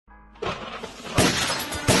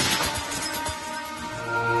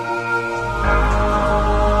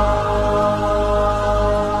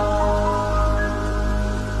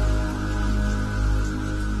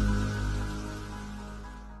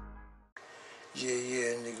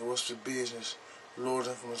Yeah, nigga, what's the business? Lord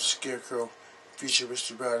from a Scarecrow, feature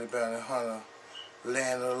Mr. Rowdy Bounty Hunter,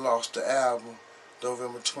 Land of the Lost, the album,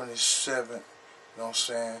 November 27th, you know what I'm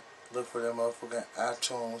saying? Look for that motherfucking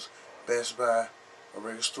iTunes, Best Buy, a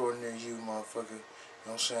record store near you, motherfucker, you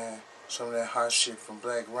know what I'm saying? Some of that hot shit from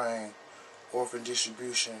Black Rain, Orphan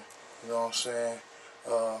Distribution, you know what I'm saying?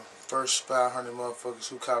 First 500 motherfuckers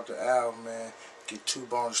who cop the album, man, get 2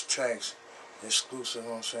 bonus tracks, exclusive, you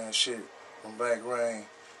know what I'm saying, shit from Black Rain.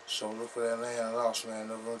 So look for that Land of Lost, man,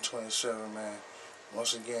 November 27th, man.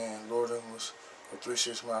 Once again, Lord of us, or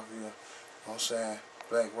 3-6 Mafia, you know what I'm saying?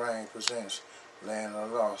 Black Rain presents Land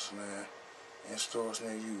of Lost, man. In stores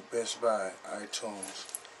near you, Best Buy,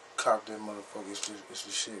 iTunes. Cop that motherfucker, it's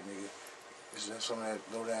the shit, nigga. It's some of that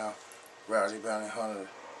low down Rowdy Bounty Hunter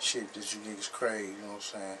shit that you niggas crave, you know what I'm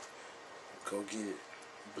saying? Go get it.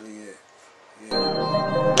 Believe it. Yeah.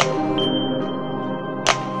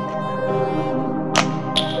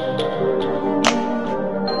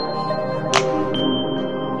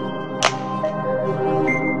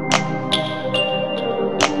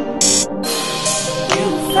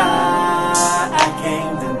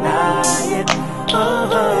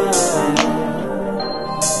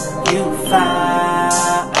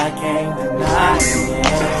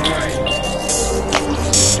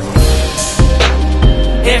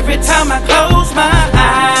 Every time I close my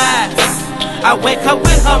eyes, I wake up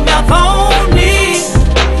with her mouth on me.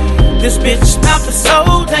 This bitch mouth is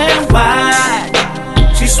so damn wide,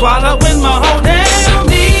 she swallowing my whole damn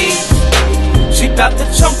meat. She bout to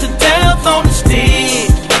choke to death on the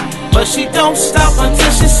stick, but she don't stop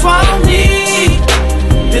until she swallow me.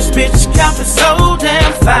 This bitch count is so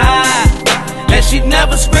damn fine that she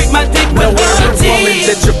never scrape my dick with her teeth.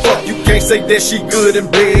 That you fuck, you can't say that she good in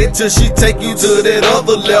bed till she take you to that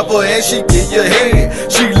other level and she get your head.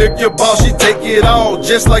 She lick your ball, she take it all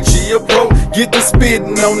just like she a pro. Get the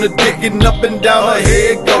spitting on the dick and up and down her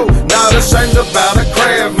head go. Not ashamed about her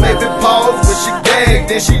craft, maybe pause when she gag,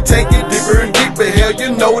 then she take it deeper and deeper. Hell,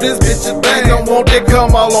 you know this bitch a thing, don't want that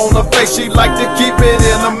cum all on her face. She like to keep it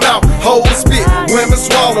in her mouth, hold spit, women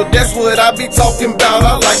swallow. That's what I be talking about.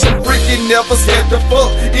 I like them freaky, never scared to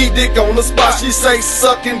fuck. Eat dick on the spot, she say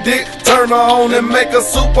sucking dick, turn her on and make her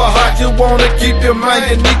super hot. You wanna keep your mind,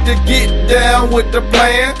 you need to get down with the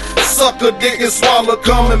plan. Suck a dick and swallow,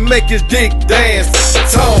 come and make his dick dance.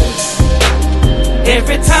 Tone.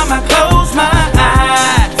 Every time I close my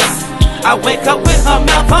eyes, I wake up with her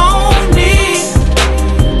mouth on me.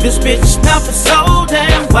 This bitch mouth is so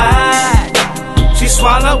damn wide, she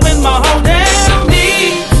swallowing my whole damn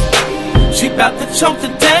meat. She bout to choke to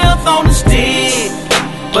death on the stick,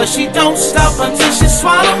 but she don't stop until she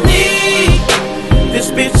swallow me.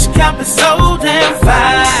 This bitch cap is so damn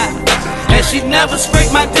fine, and she never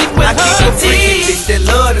scrape my dick with her teeth. Bitch that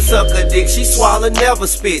love to suck a dick, she swallow, never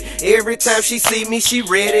spit. Every time she see me, she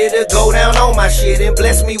ready to go down on my shit and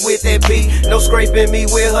bless me with that beat. No scraping me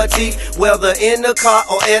with her teeth, whether in the car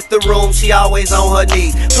or at the room, she always on her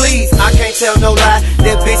knees. Please, I can't tell no lie,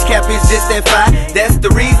 that bitch cap is just that fine. That's the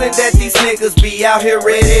reason that these niggas be out here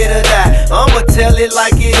ready to die. I'ma tell it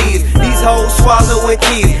like it is. These hoes swallowing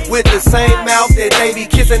kids with the same mouth that they be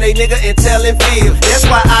kissing they nigga and telling fibs. That's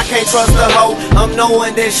why I can't trust the hoe. I'm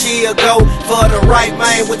knowing that she'll go for the right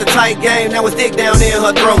man with the tight game. Now it's dick down in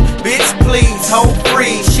her throat. Bitch, please, hoe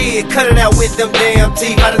free. Shit, cut it out with them damn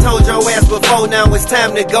teeth. I done told your ass before, now it's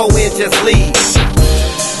time to go and just leave.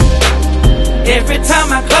 Every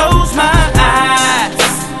time I close my eyes,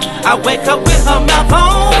 I wake up with her mouth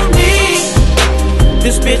on me.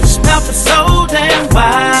 This bitch mouth is so damn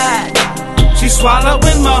wide, she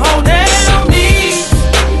swallowing my whole damn meat.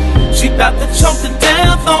 She bout to choke to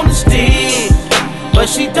death on the stick, but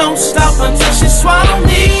she don't stop until she swallow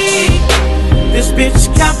me. This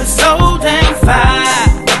bitch cap is so damn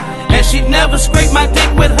fine, and she never scrape my dick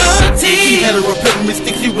with her teeth. She had a peppermint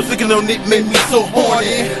stick, she was licking on it, made me so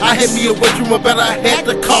horny. I had me a wet dream about I had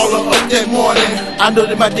to call her up that morning. I know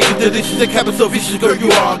that my dick is delicious, the cap is so vicious, girl, you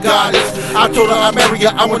are a goddess. I told her I'd marry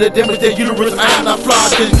her, I wanna damage that uterus, I am not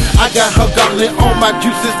flawless. I got her gauntlet on my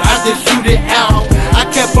juices, I just shoot it out. I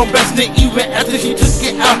kept on blasting it even after she took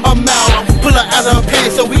it out her mouth. Pull her out of her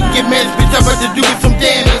pants so we can get married, bitch, I'm about to do me some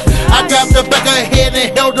damage. I grabbed the back of her head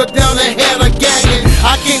and held her down and had her gagging.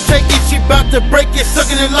 I can't take it, she bout to break it,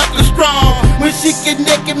 sucking it like a straw. When she get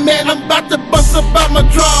naked, man, I'm about to bust up out my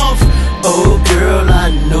drawers. Oh girl,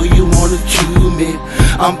 I know you wanna chew me.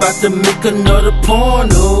 I'm about to make another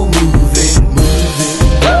porno movie.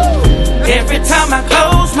 Every time I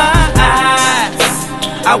close my eyes,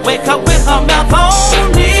 I wake up with her mouth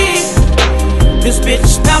on me. This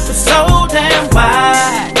bitch mouth is so damn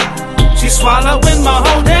wide, she swallowing my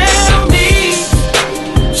whole damn meat.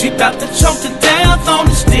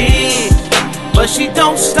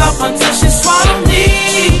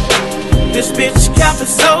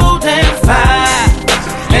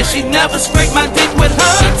 scrape my dick with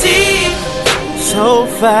her teeth. So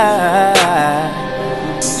fine,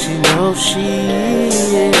 she knows she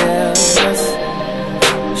is.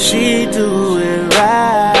 She do it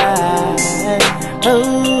right.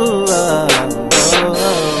 Oh, oh, oh.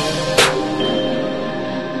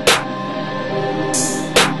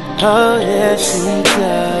 Oh yeah, she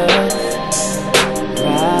does.